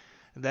keeping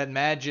that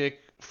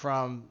magic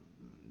from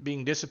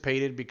being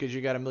dissipated because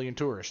you got a million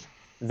tourists?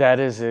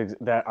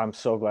 That I'm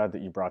so glad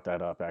that you brought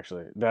that up,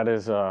 actually. That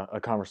is a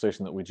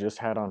conversation that we just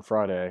had on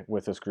Friday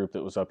with this group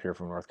that was up here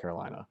from North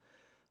Carolina.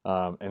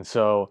 And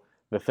so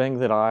the thing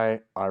that I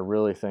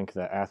really think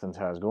that Athens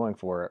has going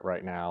for it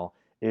right now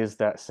is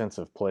that sense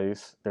of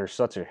place. There's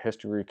such a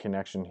history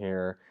connection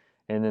here.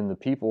 And then the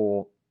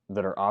people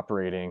that are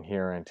operating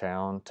here in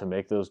town to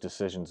make those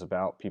decisions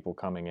about people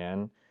coming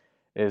in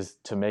is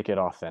to make it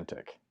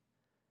authentic.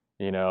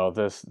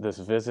 This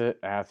visit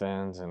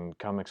Athens and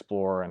come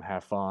explore and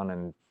have fun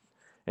and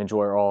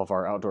enjoy all of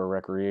our outdoor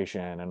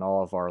recreation and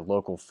all of our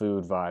local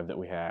food vibe that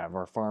we have,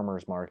 our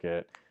farmers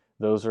market.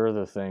 Those are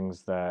the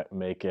things that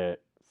make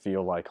it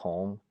feel like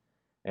home,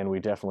 and we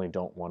definitely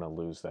don't want to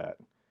lose that.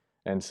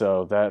 And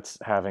so that's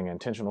having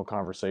intentional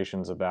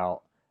conversations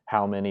about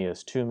how many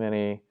is too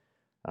many,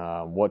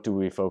 what do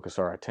we focus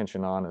our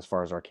attention on as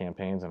far as our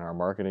campaigns and our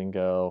marketing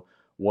go,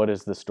 what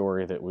is the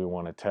story that we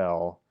want to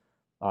tell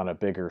on a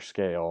bigger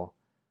scale,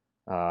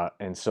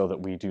 and so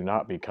that we do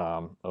not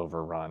become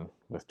overrun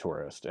with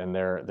tourists. And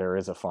there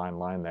is a fine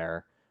line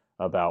there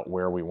about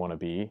where we want to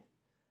be.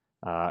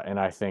 And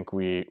I think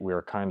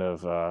we're kind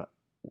of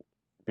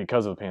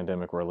because of the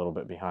pandemic, we're a little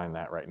bit behind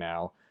that right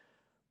now.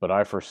 But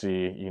I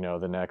foresee,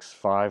 the next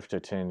 5 to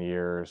 10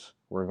 years,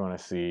 we're going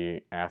to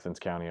see Athens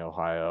County,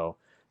 Ohio,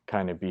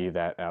 kind of be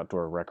that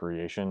outdoor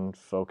recreation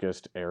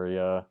focused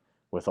area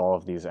with all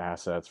of these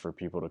assets for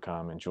people to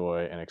come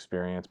enjoy and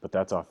experience. But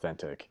that's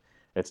authentic.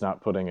 It's not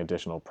putting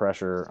additional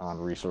pressure on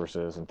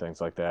resources and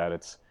things like that.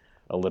 It's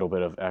a little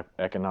bit of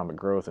economic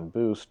growth and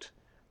boost,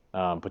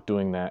 but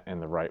doing that in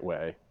the right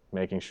way,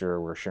 making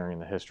sure we're sharing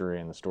the history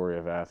and the story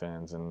of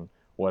Athens and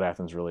what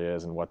Athens really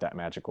is and what that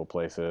magical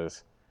place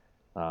is,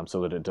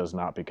 so that it does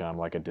not become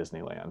like a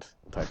Disneyland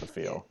type of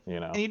Yeah. feel.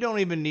 And you don't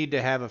even need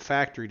to have a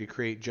factory to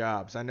create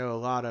jobs. I know a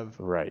lot of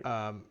Right,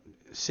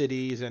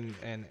 cities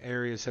and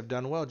areas have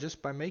done well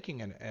just by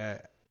making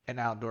an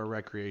outdoor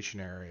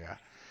recreation area.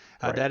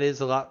 right. That is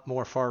a lot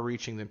more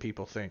far-reaching than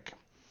people think.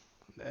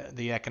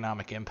 The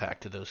economic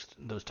impact of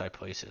those type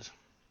places.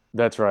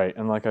 That's right.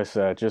 And like I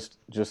said, just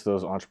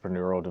those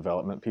entrepreneurial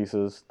development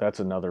pieces, that's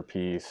another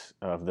piece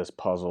of this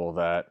puzzle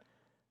that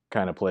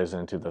kind of plays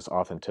into this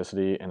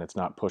authenticity, and it's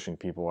not pushing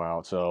people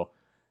out. So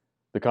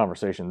the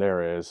conversation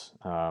there is,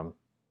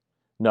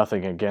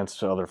 nothing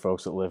against other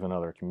folks that live in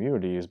other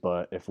communities,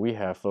 but if we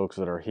have folks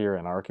that are here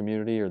in our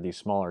community or these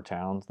smaller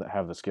towns that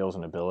have the skills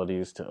and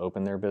abilities to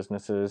open their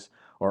businesses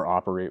or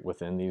operate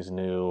within these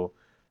new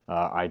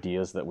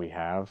ideas that we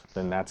have,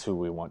 then that's who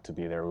we want to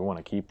be there. We want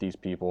to keep these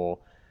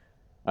people.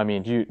 I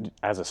mean, you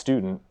as a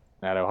student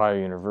at Ohio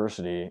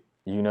University,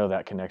 you know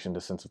that connection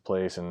to sense of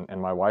place,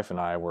 and my wife and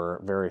I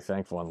were very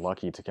thankful and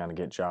lucky to kind of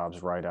get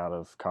jobs right out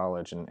of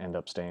college and end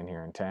up staying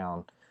here in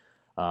town.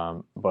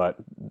 But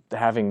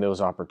having those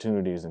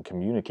opportunities and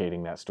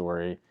communicating that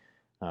story,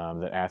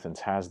 that Athens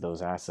has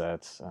those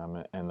assets,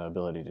 and the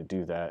ability to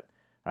do that,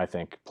 I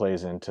think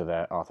plays into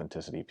that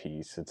authenticity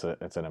piece. It's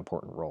an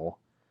important role.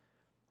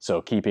 So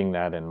keeping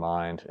that in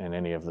mind in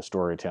any of the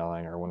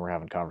storytelling, or when we're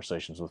having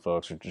conversations with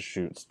folks, or just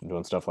shoots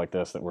doing stuff like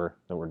this that we're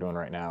doing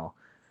right now,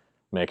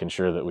 making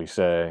sure that we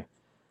say,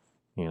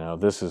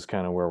 this is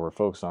kind of where we're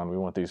focused on. We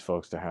want these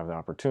folks to have the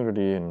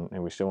opportunity, and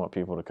we still want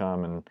people to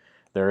come, and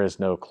there is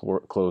no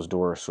closed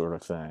door sort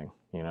of thing.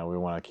 We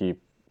want to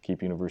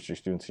keep university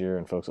students here,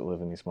 and folks that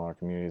live in these smaller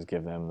communities,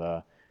 give them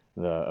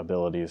the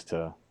abilities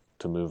to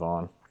move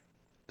on.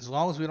 As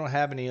long as we don't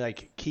have any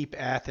like "Keep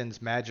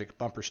Athens Magic"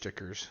 bumper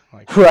stickers,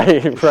 like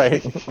Right,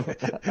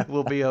 right.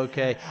 we'll be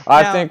okay.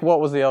 I Now, think,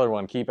 what was the other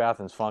one? Keep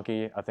Athens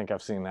funky. I think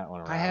I've seen that one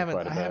around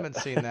quite a I bit. haven't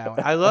seen that one.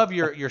 I love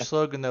your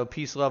slogan though,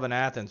 "Peace, Love, and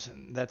Athens."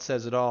 That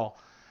says it all.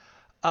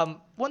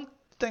 One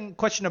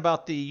question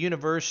about the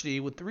university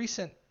with the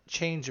recent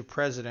change of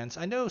presidents.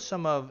 I know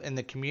some of in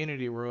the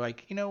community were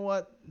like, you know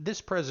what,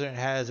 this president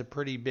has a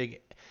pretty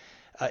big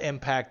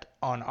impact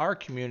on our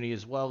community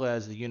as well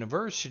as the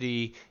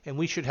university, and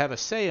we should have a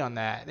say on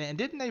that. And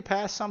didn't they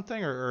pass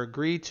something or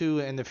agree to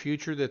in the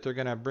future that they're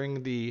going to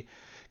bring the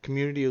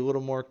community a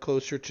little more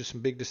closer to some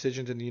big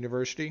decisions in the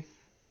university?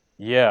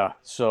 Yeah,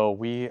 so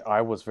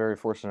I was very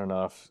fortunate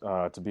enough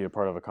to be a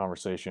part of a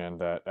conversation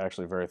that,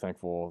 actually very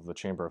thankful, the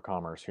Chamber of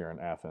Commerce here in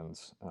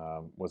Athens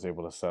was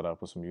able to set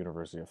up with some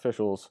university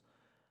officials,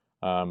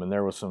 and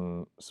there was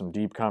some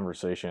deep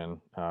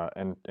conversation,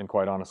 and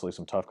quite honestly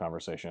some tough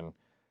conversation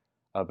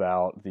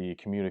about the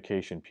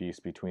communication piece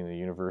between the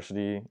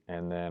university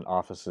and then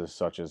offices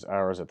such as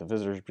ours at the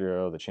Visitors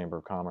Bureau, the Chamber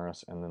of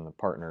Commerce, and then the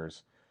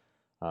partners,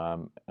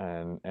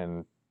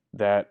 and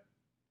that,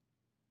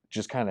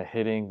 just kind of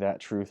hitting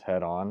that truth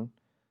head on,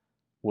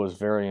 was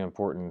very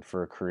important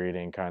for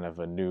creating kind of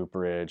a new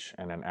bridge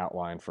and an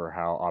outline for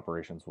how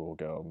operations will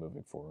go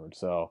moving forward.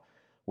 So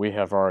we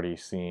have already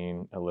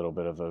seen a little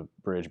bit of a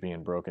bridge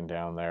being broken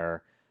down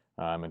there,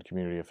 and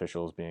community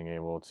officials being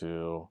able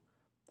to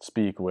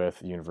speak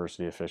with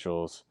university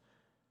officials.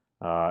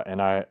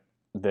 And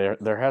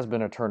there has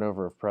been a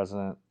turnover of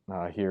president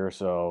here,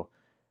 so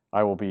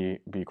I will be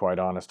quite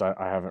honest. I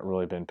haven't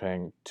really been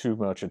paying too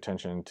much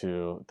attention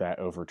to that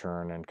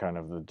overturn and kind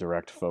of the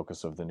direct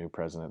focus of the new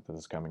president that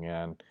is coming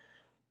in.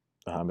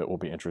 It will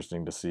be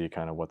interesting to see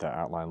kind of what that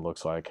outline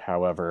looks like.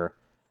 However,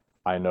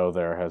 I know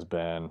there has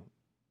been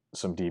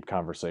some deep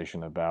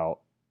conversation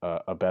about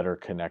a better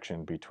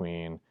connection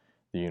between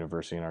the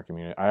university and our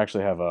community. I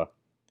actually have a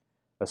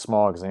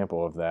small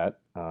example of that,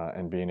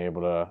 and being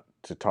able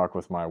to talk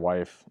with my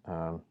wife,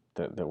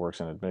 that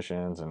works in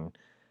admissions,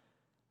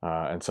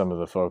 and some of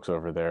the folks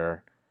over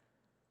there.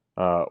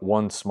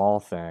 One small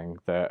thing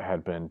that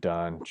had been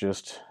done,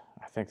 just,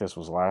 I think this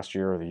was last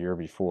year or the year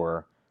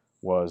before,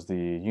 was the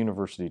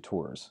university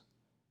tours.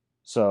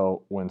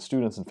 So when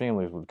students and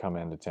families would come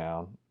into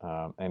town,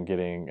 and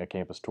getting a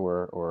campus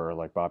tour or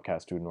like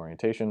Bobcat student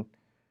orientation,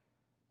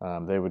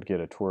 they would get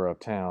a tour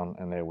uptown,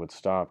 and they would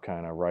stop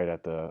kind of right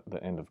at the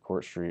end of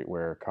Court Street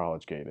where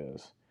College Gate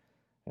is,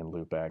 and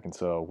loop back. And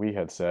so we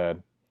had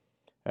said,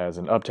 as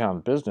an Uptown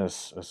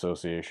Business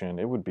Association,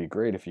 it would be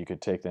great if you could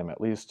take them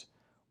at least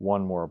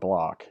one more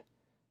block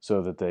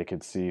so that they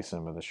could see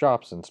some of the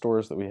shops and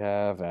stores that we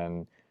have,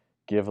 and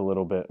give a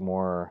little bit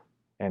more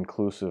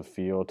inclusive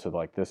feel to,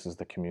 like, this is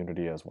the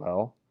community as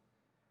well.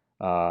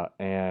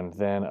 And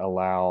then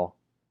allow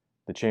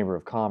the Chamber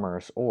of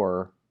Commerce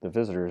or the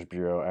Visitors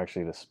Bureau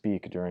actually to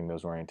speak during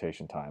those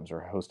orientation times or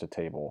host a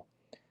table.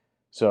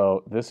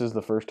 So this is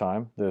the first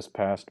time, this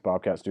past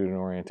Bobcat student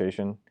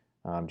orientation,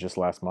 just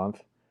last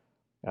month,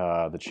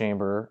 the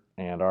chamber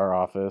and our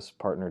office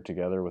partnered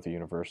together with the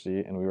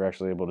university, and we were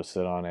actually able to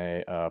sit on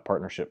a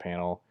partnership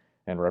panel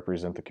and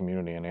represent the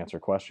community and answer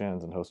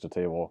questions and host a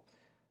table.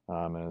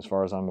 And as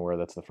far as I'm aware,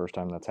 that's the first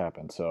time that's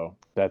happened. So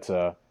that's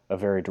a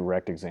very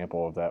direct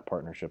example of that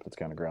partnership that's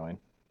kind of growing.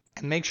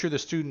 And make sure the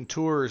student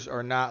tours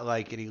are not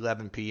like at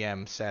 11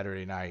 p.m.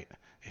 Saturday night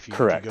if you go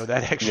Correct.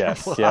 that extra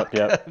Yes. Yep. block.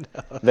 Yep.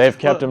 No. They've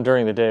kept Well, them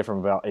during the day from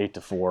about 8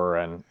 to 4,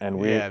 and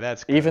we yeah,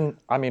 that's good. even,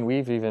 I mean,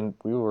 we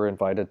were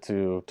invited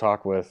to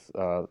talk with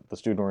the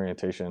student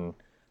orientation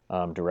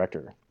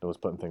director that was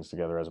putting things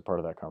together as a part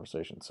of that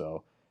conversation.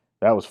 So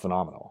that was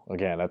phenomenal.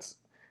 Again, that's,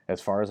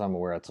 as far as I'm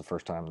aware, it's the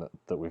first time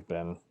that we've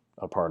been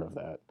a part of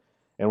that.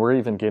 And we're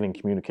even getting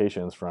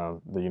communications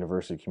from the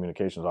university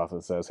communications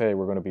office that says, hey,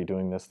 we're going to be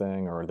doing this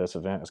thing, or this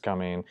event is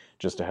coming.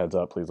 Just a heads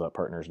up, please let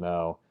partners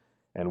know.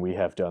 And we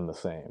have done the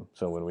same.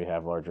 So when we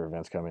have larger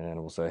events coming in,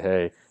 we'll say,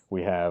 hey,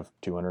 we have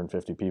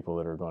 250 people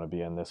that are going to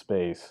be in this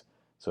space.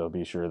 So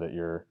be sure that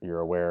you're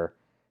aware.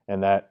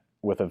 And that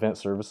with event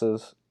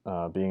services,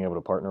 being able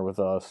to partner with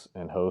us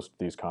and host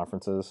these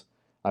conferences,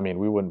 I mean,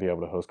 we wouldn't be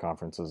able to host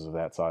conferences of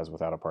that size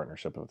without a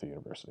partnership with the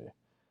university.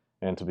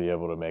 And to be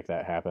able to make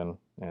that happen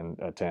and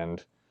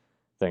attend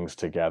things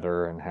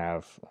together and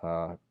have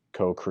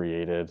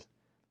co-created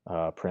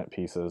print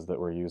pieces that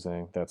we're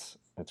using, it's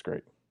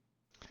great.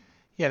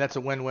 Yeah, that's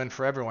a win-win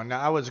for everyone. Now,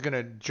 I was going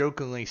to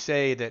jokingly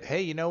say that,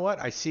 hey, you know what?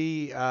 I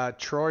see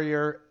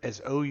Troyer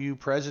as OU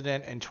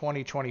president in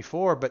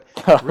 2024, but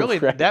really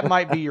Right. that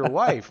might be your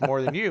wife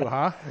more than you,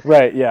 huh?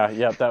 Right. Yeah.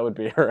 Yep. That would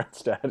be her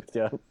instead.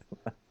 Yeah.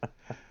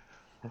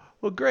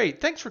 Well, great.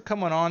 Thanks for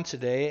coming on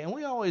today. And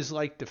we always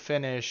like to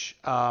finish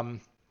by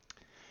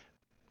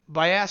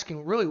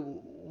asking, really,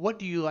 what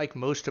do you like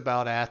most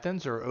about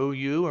Athens or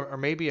OU, or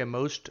maybe a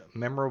most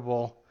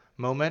memorable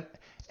moment?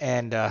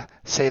 And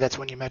say that's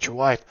when you met your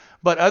wife.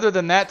 But other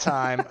than that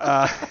time,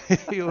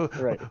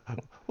 Right.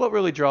 what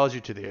really draws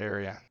you to the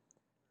area?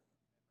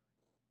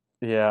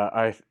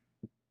 Yeah.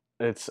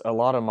 It's a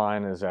lot of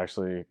mine is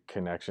actually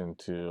connection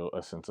to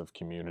a sense of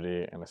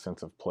community and a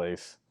sense of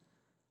place.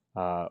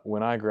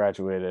 When I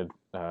graduated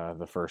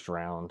the first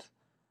round,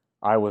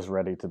 I was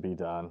ready to be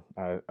done.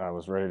 I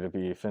was ready to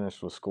be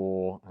finished with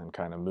school and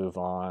kind of move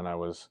on. I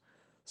was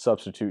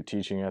substitute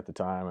teaching at the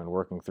time and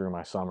working through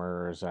my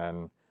summers,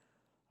 and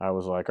I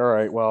was like, all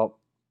right, well,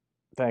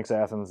 thanks,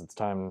 Athens. It's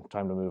time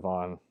to move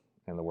on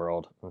in the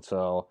world. And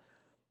so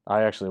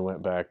I actually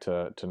went back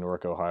to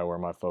Newark, Ohio, where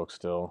my folks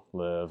still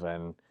live,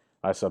 and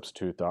I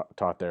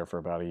taught there for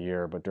about a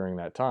year. But during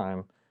that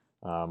time,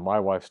 my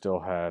wife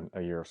still had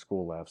a year of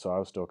school left, so I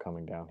was still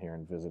coming down here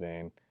and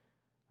visiting.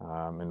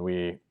 And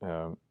we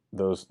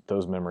those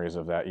memories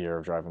of that year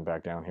of driving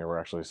back down here were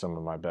actually some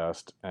of my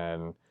best.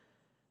 And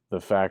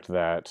the fact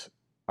that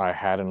I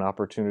had an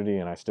opportunity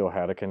and I still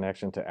had a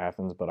connection to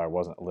Athens, but I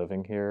wasn't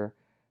living here,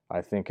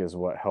 I think is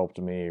what helped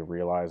me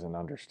realize and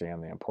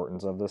understand the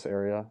importance of this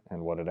area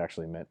and what it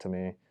actually meant to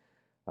me.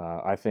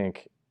 I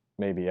think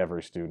maybe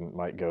every student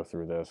might go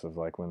through this of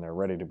like when they're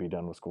ready to be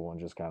done with school and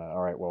just kind of,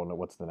 all right, well,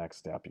 what's the next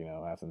step?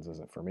 Athens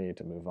isn't for me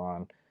to move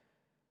on.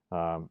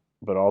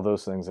 But all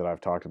those things that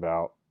I've talked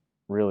about,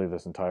 really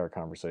this entire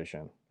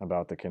conversation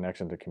about the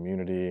connection to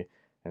community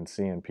and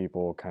seeing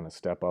people kind of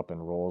step up in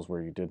roles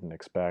where you didn't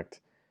expect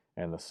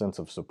and the sense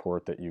of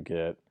support that you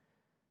get.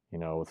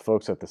 With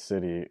folks at the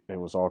city, it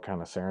was all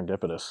kind of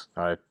serendipitous.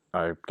 I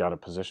got a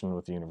position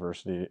with the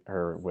university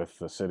or with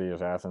the city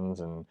of Athens,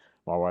 and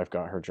my wife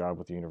got her job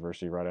with the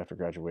university right after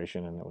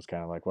graduation. And it was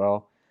kind of like,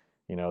 well,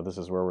 this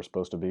is where we're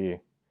supposed to be.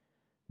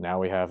 Now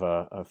we have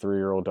a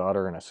 3-year-old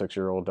daughter and a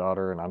 6-year-old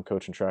daughter, and I'm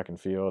coaching track and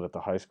field at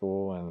the high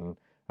school, and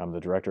I'm the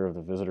director of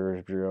the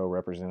Visitors Bureau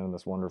representing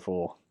this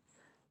wonderful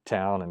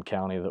town and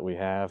county that we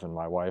have, and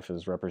my wife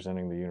is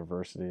representing the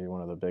university,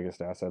 one of the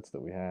biggest assets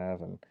that we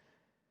have, and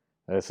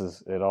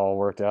it all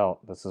worked out.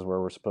 This is where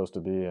we're supposed to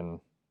be,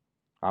 and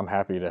I'm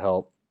happy to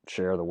help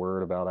share the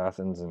word about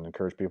Athens and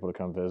encourage people to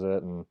come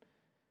visit. And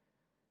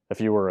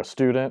if you were a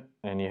student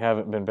and you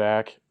haven't been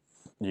back,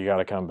 you got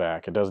to come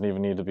back. It doesn't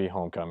even need to be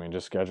homecoming.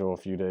 Just schedule a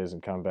few days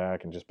and come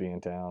back and just be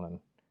in town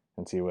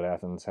and see what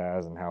Athens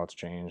has and how it's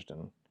changed,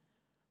 and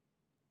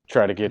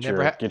try to get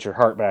your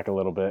heart back a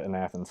little bit in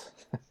Athens.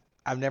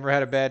 I've never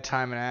had a bad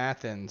time in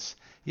Athens.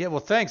 Yeah, well,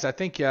 thanks. I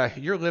think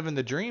you're living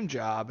the dream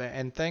job,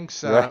 and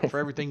thanks Right. for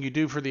everything you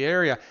do for the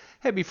area.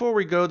 Hey, before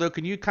we go though,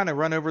 can you kind of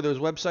run over those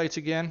websites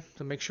again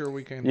to make sure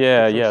we can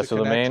Yeah, get folks yeah. to So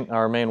connect?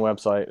 our main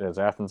website is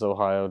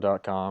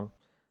AthensOhio.com.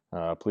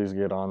 Please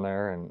get on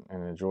there and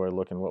enjoy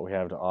looking what we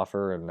have to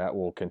offer, and that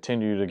will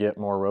continue to get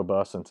more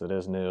robust since it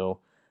is new.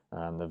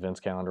 The events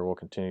calendar will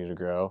continue to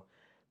grow.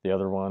 The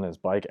other one is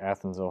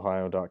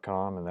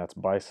BikeAthensOhio.com, and that's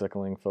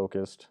bicycling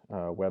focused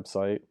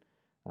website.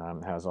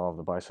 It has all of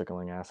the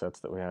bicycling assets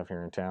that we have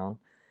here in town.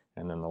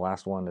 And then the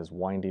last one is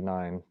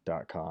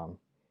Windy9.com.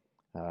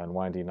 And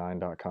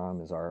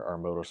Windy9.com is our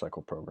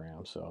motorcycle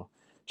program. So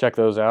check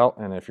those out.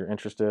 And if you're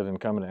interested in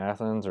coming to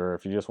Athens, or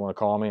if you just want to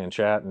call me and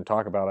chat and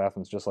talk about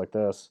Athens just like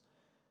this,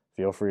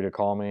 feel free to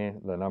call me.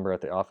 The number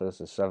at the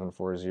office is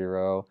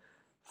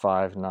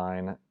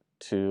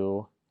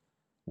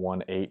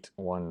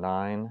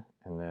 740-592-1819.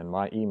 And then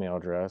my email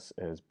address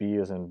is b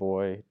as in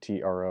boy,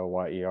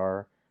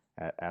 troyer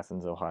at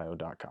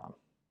AthensOhio.com.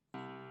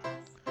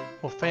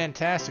 Well,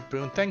 fantastic,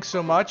 Boone. Thanks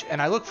so much,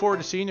 and I look forward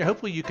to seeing you.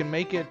 Hopefully, you can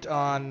make it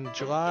on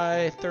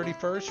July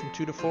 31st from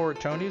 2 to 4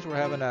 at Tony's. We're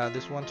having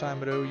this one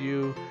time at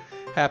OU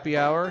happy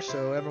hour,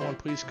 so everyone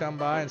please come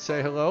by and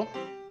say hello.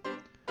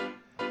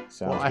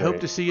 Sounds I hope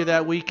great. to see you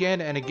that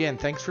weekend. And again,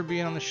 thanks for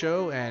being on the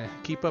show, and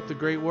keep up the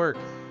great work.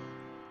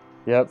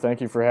 Yep, thank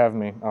you for having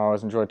me. I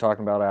always enjoyed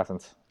talking about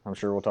Athens. I'm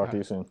sure we'll talk to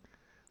you soon.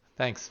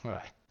 Thanks.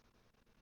 Bye.